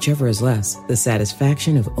price, whichever is less. The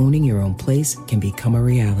satisfaction of owning your own place can become a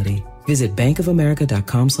reality. Visit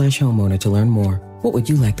bankofamerica.com/homeowner to learn more. What would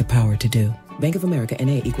you like the power to do? Bank of America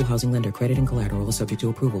N.A. Equal Housing Lender. Credit and collateral is subject to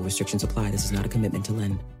approval. Restrictions apply. This is not a commitment to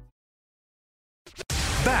lend.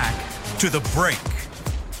 Back to the break.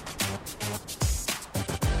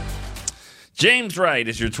 James Wright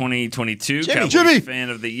is your 2022 Jimmy. Cowboys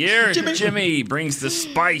Fan of the Year. Jimmy brings the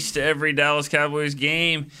spice to every Dallas Cowboys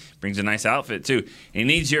game. Brings a nice outfit, too. He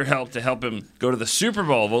needs your help to help him go to the Super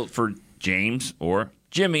Bowl. Vote for James or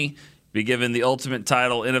Jimmy. Be given the ultimate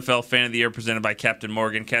title, NFL Fan of the Year, presented by Captain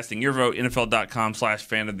Morgan. Casting your vote,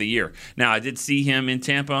 NFL.com/Fan of the Year. Now, I did see him in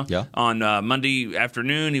Tampa on Monday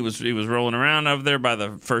afternoon. He was rolling around over there by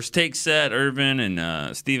the First Take set, Irvin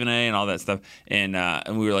and Stephen A. and all that stuff. And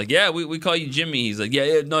we were like, yeah, we call you Jimmy. He's like,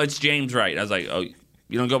 yeah, no, it's James Wright. I was like, oh,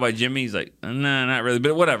 you don't go by Jimmy? He's like, no, not really.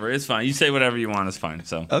 But whatever, it's fine. You say whatever you want, it's fine.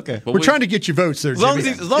 So okay, we're trying to get your votes there, Jimmy.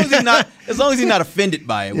 As long as he's not offended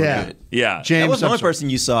by it, we're good. Yeah, James, that was the only person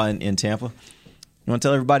you saw in Tampa. You want to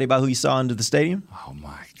tell everybody about who you saw into the stadium? Oh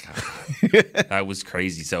my God, that was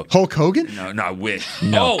crazy. So Hulk Hogan? No, I wish.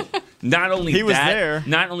 No. Oh, not only he was that, there.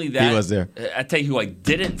 Not only that, he was there. I tell you who I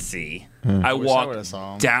didn't see. I walked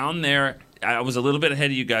down there. I was a little bit ahead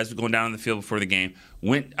of you guys going down on the field before the game.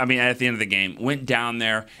 At the end of the game, went down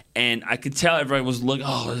there, and I could tell everybody was looking.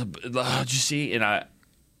 Oh, did you see? And I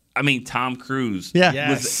mean, Tom Cruise. Yeah.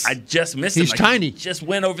 Yes. I just missed him. He's tiny. He just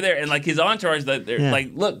went over there, and like his entourage, like,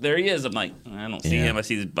 look, there he is. I'm like, I don't see him. I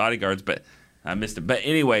see his bodyguards, but I missed him. But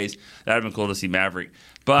anyways, that would have been cool to see Maverick.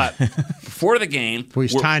 But before the game, well,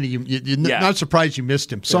 he's tiny. You're not surprised you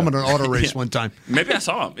missed him. Saw him in an auto race one time. Maybe I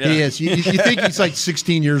saw him. Yeah. He is. You think he's like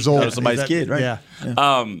 16 years old? That was somebody's kid, right?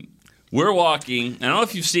 Yeah. We're walking. I don't know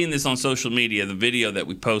if you've seen this on social media, the video that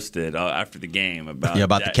we posted after the game about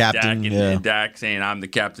the captain, Dak and Dak saying I'm the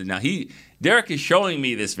captain. Now Derek is showing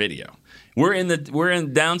me this video. We're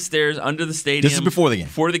in downstairs under the stadium. This is before the game.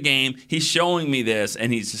 Before the game, he's showing me this,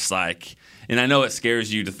 and he's just like. And I know it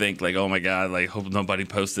scares you to think like, oh my God, like hope nobody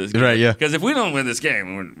posts this. Right, yeah. Because if we don't win this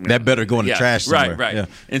game, that better go in the trash somewhere. Right. Yeah.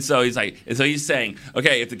 And so he's saying,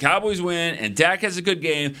 okay, if the Cowboys win and Dak has a good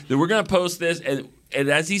game, then we're gonna post this. And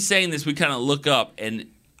as he's saying this, we kind of look up, and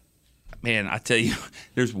man, I tell you,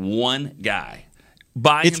 there's one guy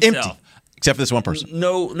by himself. It's empty. Except for this one person.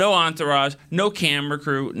 No entourage, no camera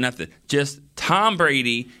crew, nothing. Just Tom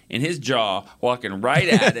Brady and his jaw walking right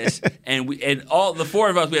at us, and all the four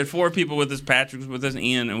of us. We had four people with us. Patrick was with us, and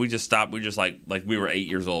Ian, and we just stopped. We just like we were 8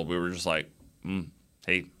 years old. We were just like,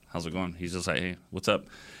 hey, how's it going? He's just like, hey, what's up?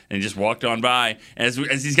 And he just walked on by. And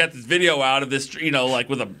as he's got this video out of this, like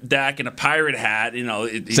with a Dak and a pirate hat,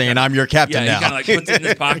 saying I'm your captain now. He kind of puts it in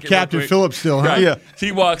his pocket. Captain Phillips still, huh? Right. Yeah. So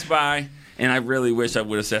he walks by, and I really wish I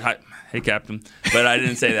would have said hi. Hey, Captain. But I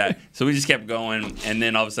didn't say that. So we just kept going, and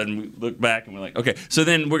then all of a sudden we look back, and we're like, okay, so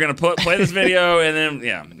then we're going to play this video, and then,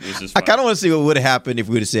 it was just fun. I kind of want to see what would have happened if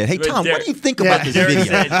we would have said, hey, Tom, what do you think about this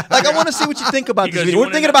video? I want to see what you think about this video.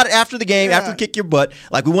 We're thinking about it after the game, after we kick your butt.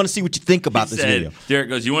 Like, we want to see what you think about this video. Derek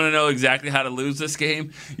goes, you want to know exactly how to lose this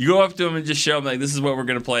game? You go up to him and just show him, like, this is what we're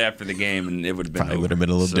going to play after the game, and it would have been Probably would have been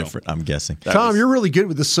a little different, I'm guessing. Tom, you're really good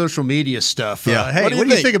with the social media stuff. Yeah. Hey, what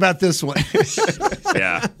do you think about this one?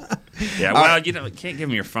 Yeah. Yeah, well, you can't give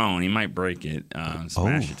him your phone. He might break it,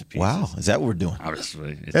 smash it to pieces. Wow, is that what we're doing?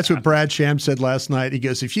 Obviously. That's what Brad Sham said last night. He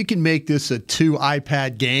goes, if you can make this a 2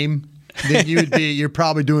 iPad game, then you're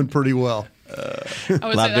probably doing pretty well. I would say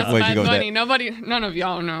that's Bad Bunny. None of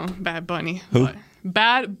y'all know Bad Bunny. Who?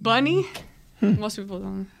 Bad Bunny? Most people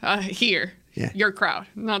don't. Here. Yeah. Your crowd,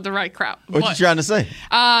 not the right crowd. What you trying to say?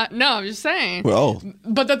 No, I'm just saying. Well,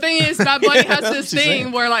 but the thing is, Bad Bunny has this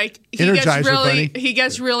thing where like he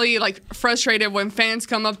gets really like frustrated when fans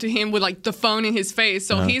come up to him with like the phone in his face.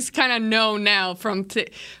 So he's kind of known now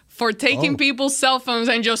for taking people's cell phones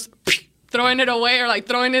and just throwing it away or like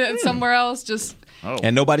throwing it somewhere else.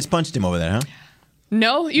 And nobody's punched him over there, huh?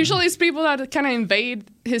 No, usually it's people that kind of invade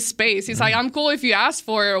his space. He's like, I'm cool if you ask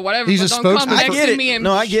for it or whatever. He's but a don't spokesman. come next to me and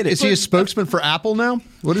I get it. Is he a spokesman for Apple now?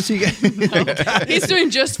 What is he? He's doing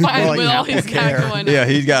just fine with all he's got going on. Yeah,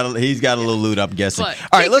 he's got a little loot, I'm guessing. But,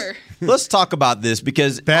 all right, let's talk about this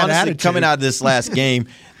because honestly, coming out of this last game,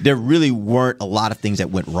 there really weren't a lot of things that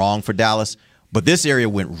went wrong for Dallas, but this area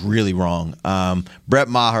went really wrong. Brett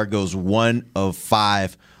Maher goes 1 of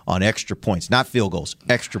 5 on extra points, not field goals,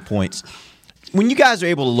 extra points. When you guys are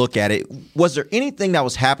able to look at it, was there anything that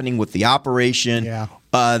was happening with the operation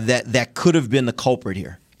that could have been the culprit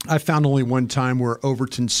here? I found only one time where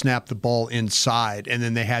Overton snapped the ball inside, and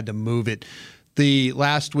then they had to move it. The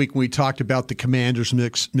last week when we talked about the Commanders'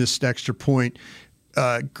 missed extra point,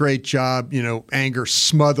 great job, Anger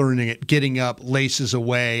smothering it, getting up, laces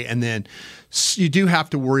away, and then you do have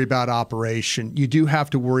to worry about operation. You do have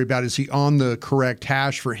to worry about, is he on the correct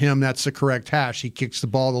hash? For him, that's the correct hash. He kicks the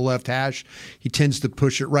ball to the left hash. He tends to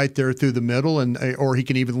push it right there through the middle, or he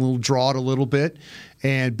can even draw it a little bit.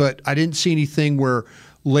 But I didn't see anything where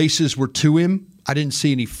laces were to him. I didn't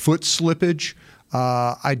see any foot slippage.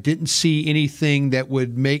 I didn't see anything that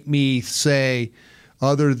would make me say,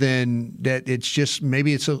 other than that, it's just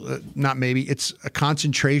it's a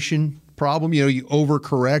concentration problem. You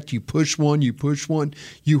overcorrect, you push one, you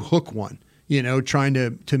hook one. Trying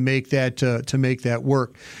to make that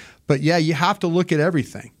work. But yeah, you have to look at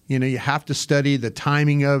everything. You have to study the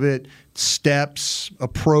timing of it, steps,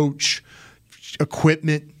 approach,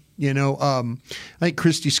 equipment. I think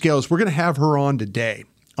Christy Scales, we're going to have her on today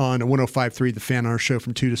on 105.3 The Fan, on our show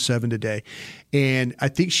from 2 to 7 today. And I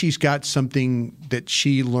think she's got something that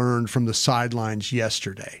she learned from the sidelines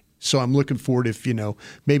yesterday. So I'm looking forward if,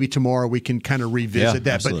 maybe tomorrow we can kind of revisit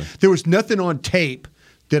that. Absolutely. But there was nothing on tape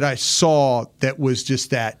that I saw that was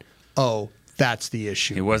just that, that's the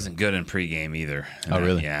issue. He wasn't good in pregame either. Oh,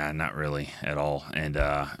 really? Yeah, not really at all. And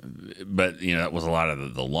but that was a lot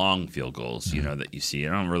of the long field goals, that you see.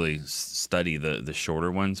 I don't really study the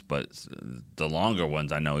shorter ones, but the longer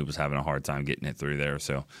ones, I know he was having a hard time getting it through there.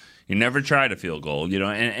 So he never tried a field goal,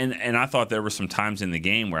 And I thought there were some times in the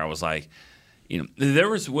game where I was like, there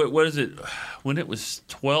was what is it when it was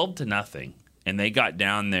 12-0, and they got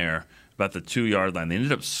down there about the 2-yard line. They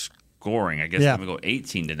ended up scoring. I guess they would go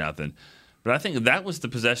 18-0. But I think that was the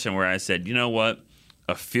possession where I said, you know what,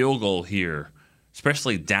 a field goal here,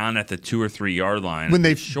 especially down at the 2 or 3 yard line, when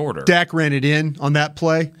they shorter. Dak ran it in on that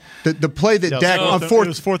play, the play that Dak on fourth, it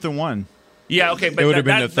was 4th and 1. Yeah, okay, but it would have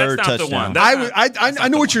been the third that's not touchdown. The one. I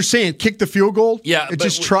know what you're saying. Kick the field goal. Yeah,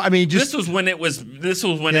 this was when it was. This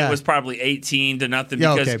was when it was probably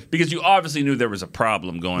 18-0 because you obviously knew there was a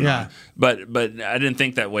problem going on. But I didn't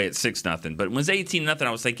think that way at 6-0. But when it was 18-0, I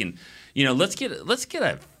was thinking, let's get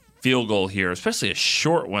a field goal here, especially a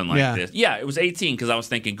short one like this. Yeah, it was 18 because I was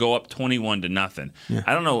thinking go up 21-0. Yeah.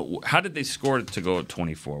 I don't know, how did they score to go at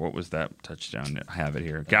 24? What was that touchdown? I have it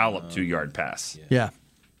here. Gallup 2-yard pass. Yeah.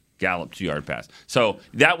 Gallup 2-yard pass. So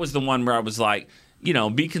that was the one where I was like,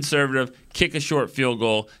 be conservative, kick a short field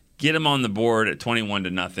goal, get them on the board at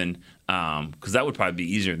 21-0, because that would probably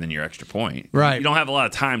be easier than your extra point. Right. You don't have a lot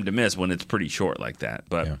of time to miss when it's pretty short like that.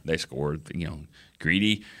 But they scored.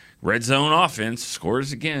 Greedy red zone offense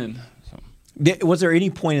scores again. So. Was there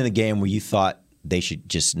any point in the game where you thought they should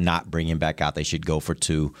just not bring him back out? They should go for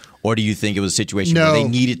 2? Or do you think it was a situation where they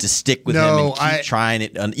needed to stick with him and keep trying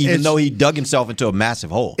it, even though he dug himself into a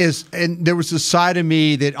massive hole? And there was a side of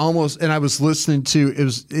me that almost, and I was listening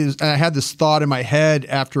to, I had this thought in my head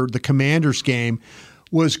after the Commanders game,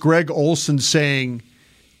 was Greg Olsen saying,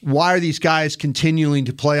 why are these guys continuing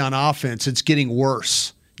to play on offense? It's getting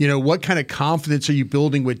worse. What kind of confidence are you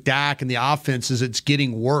building with Dak and the offense as it's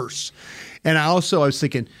getting worse? And I was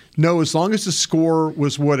thinking, no, as long as the score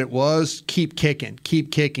was what it was, keep kicking.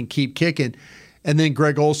 And then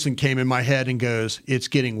Greg Olsen came in my head and goes, it's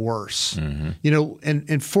getting worse. Mm-hmm.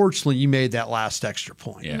 And fortunately, you made that last extra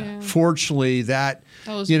point. Yeah. Fortunately, that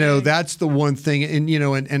was big. That's the one thing.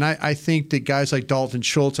 And I think that guys like Dalton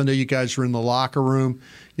Schultz, I know you guys were in the locker room,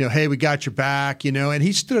 hey, we got your back, and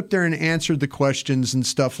he stood up there and answered the questions and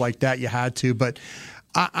stuff like that. You had to. But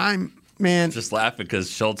I'm just laughing because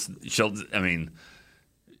Schultz, I mean,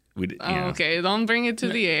 okay, don't bring it to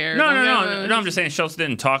the air. No. I'm just saying Schultz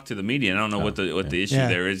didn't talk to the media. I don't know what the issue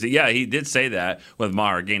there is. Yeah, he did say that with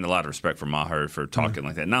Maher. Gained a lot of respect from Maher for talking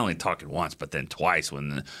like that. Not only talking once, but then twice when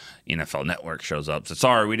the NFL Network shows up. So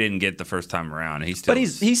sorry, we didn't get the first time around. He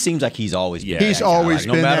seems like he's always been. He's always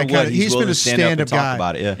been that kind of. He's been a stand-up guy.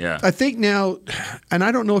 About it. Yeah. I think now, and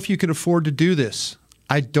I don't know if you can afford to do this.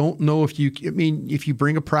 I don't know if you. I mean, if you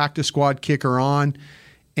bring a practice squad kicker on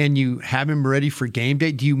and you have him ready for game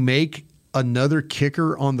day, do you make another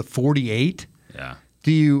kicker on the 48? Yeah.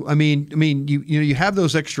 Do you? I mean, you have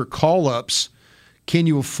those extra call-ups. Can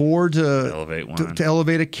you afford to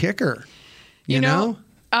elevate a kicker? You know?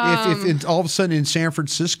 If all of a sudden in San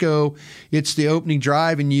Francisco it's the opening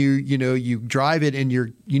drive and you drive it and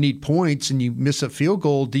you need points and you miss a field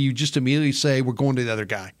goal, do you just immediately say we're going to the other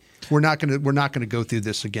guy? We're not going to go through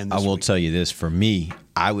this again this week. I will week. tell you this, for me,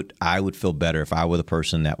 I would feel better if I were the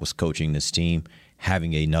person that was coaching this team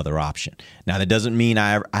having another option. Now that doesn't mean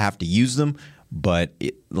I have to use them, but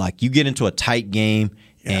like you get into a tight game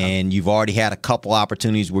and you've already had a couple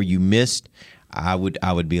opportunities where you missed, I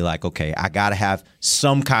would be like, okay, I got to have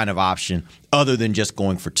some kind of option other than just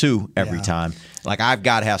going for 2 every time. Like, I've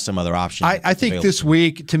got to have some other option. I think available. this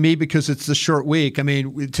week, to me, because it's a short week, I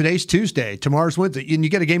mean, today's Tuesday, tomorrow's Wednesday, and you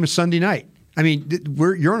get a game of Sunday night. I mean,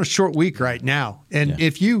 you're on a short week right now, and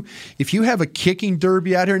if you have a kicking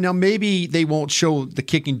derby out here now, maybe they won't show the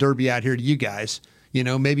kicking derby out here to you guys.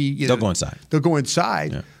 Maybe they'll go inside. They'll go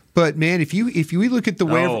inside. Yeah. But man, if we look at the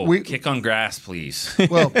waiver, kick on grass, please.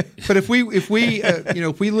 Well, but if we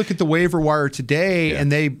look at the waiver wire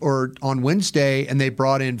today or on Wednesday, and they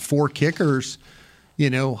brought in 4 kickers,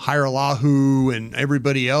 Hiralahu and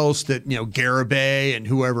everybody else that Garibay and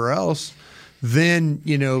whoever else. Then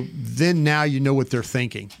now you know what they're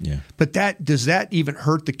thinking. Yeah. But does that even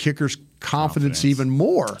hurt the kicker's confidence even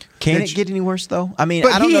more? Can it get any worse though? I mean,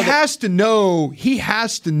 but I don't he know has to know. He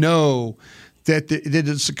has to know that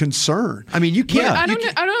it's a concern. I mean, you can't. I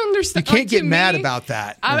don't understand. You can't get mad about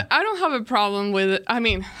that. I don't have a problem with it. I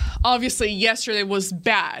mean, obviously yesterday was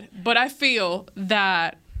bad, but I feel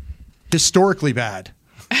that historically bad.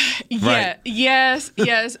 Yeah, yes,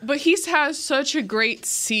 but he's had such a great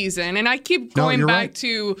season, and I keep going back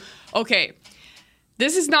to, okay,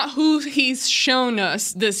 this is not who he's shown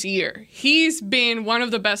us this year. He's been one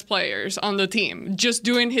of the best players on the team, just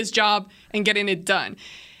doing his job and getting it done.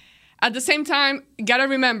 At the same time, gotta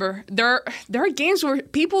remember, there are games where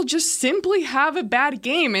people just simply have a bad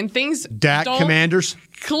game and things Dak don't Commanders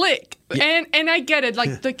click. Yeah. And I get it,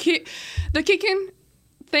 like the kicking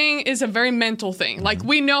thing is a very mental thing. Like,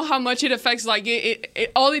 we know how much it affects. Like,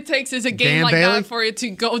 it all it takes is a game Dan like Bailey? that for it to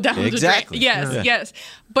go down Exactly. the drain. Yes.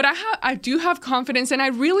 But I do have confidence, and I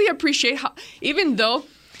really appreciate how, even though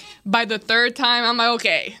by the 3rd time I'm like,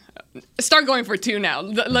 okay, start going for 2 now.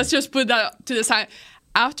 Let's just put that to the side.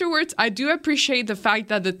 Afterwards, I do appreciate the fact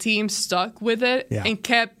that the team stuck with it and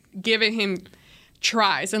kept giving him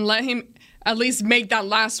tries and let him at least make that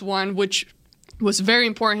last one, which was very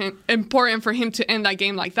important for him to end that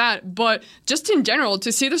game like that. But just in general,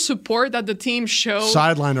 to see the support that the team showed.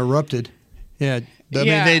 Sideline erupted. Yeah. I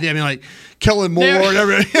mean, like Kellen Moore and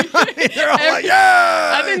everything. They're all like,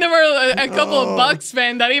 yeah! I think there were a couple of Bucs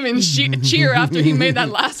fans that even cheer after he made that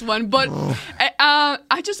last one. But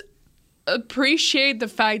I just appreciate the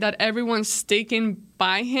fact that everyone's sticking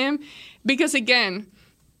by him, because, again,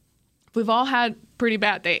 we've all had pretty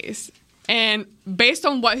bad days. And based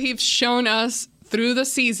on what he's shown us through the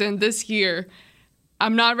season this year,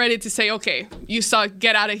 I'm not ready to say, okay, you suck,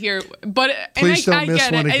 get out of here. But please don't miss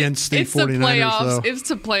get one it. against the it's 49ers, the playoffs. though. It's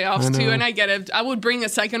the playoffs too, and I get it. I would bring a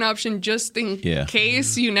second option just in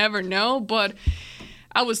case. You never know, but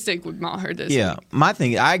I would stick with Maher this week. My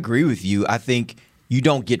thing, I agree with you. I think you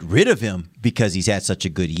don't get rid of him because he's had such a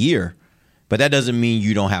good year, but that doesn't mean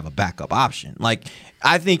you don't have a backup option. Like,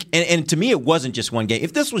 I think, and to me, it wasn't just one game.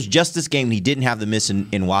 If this was just this game and he didn't have the miss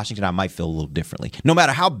in Washington, I might feel a little differently. No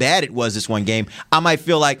matter how bad it was this one game, I might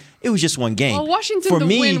feel like it was just one game. Well, Washington,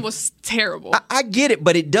 win was terrible. I get it,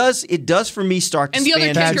 but it does for me start to and the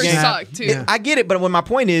span other kickers games. suck, too. I get it, but when my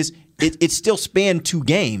point is, it still spanned 2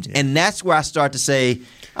 games, and that's where I start to say,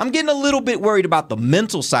 I'm getting a little bit worried about the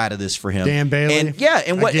mental side of this for him. Dan Bailey. And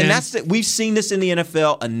that's we've seen this in the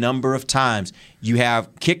NFL a number of times. You have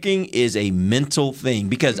kicking is a mental thing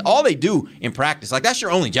because all they do in practice, like, that's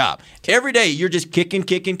your only job. Every day you're just kicking.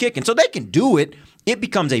 So they can do it. It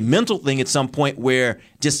becomes a mental thing at some point where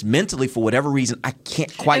just mentally, for whatever reason, I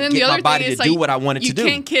can't quite get my body to do what I want it to do. You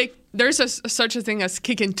can't kick. There's such a thing as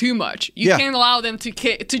kicking too much. You can't allow them to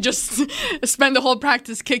kick, to just spend the whole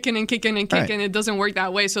practice kicking. Right. It doesn't work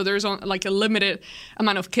that way. So there's like a limited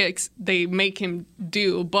amount of kicks they make him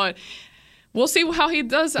do. But we'll see how he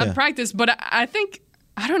does at practice. But I think,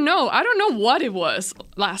 I don't know what it was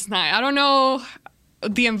last night. I don't know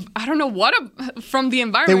what from the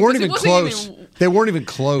environment. They weren't even close. They weren't even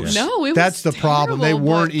close. No, that's the problem. They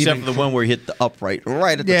weren't even, except for the one where he hit the upright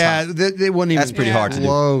right at the top. Yeah, they weren't even. That's pretty hard to do.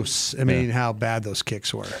 Close. I mean, how bad those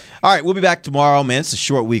kicks were. All right, we'll be back tomorrow, man. It's a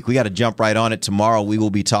short week. We got to jump right on it. Tomorrow we will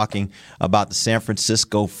be talking about the San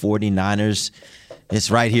Francisco 49ers. It's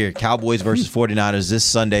right here. Cowboys versus 49ers this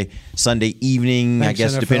Sunday evening. Thanks, I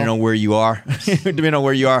guess, NFL. depending on where you are.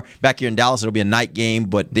 Back here in Dallas, it'll be a night game,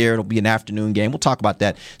 but there it'll be an afternoon game. We'll talk about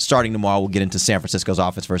that starting tomorrow. We'll get into San Francisco's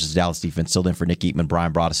offense versus Dallas defense. Till then, for Nick Eatman,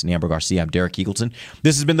 Brian Broaddus, and Amber Garcia, I'm Derek Eagleton.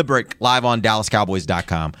 This has been The Break, live on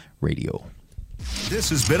DallasCowboys.com radio. This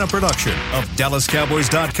has been a production of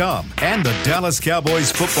DallasCowboys.com and the Dallas Cowboys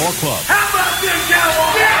Football Club. How about this,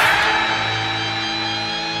 Cowboys? Yeah!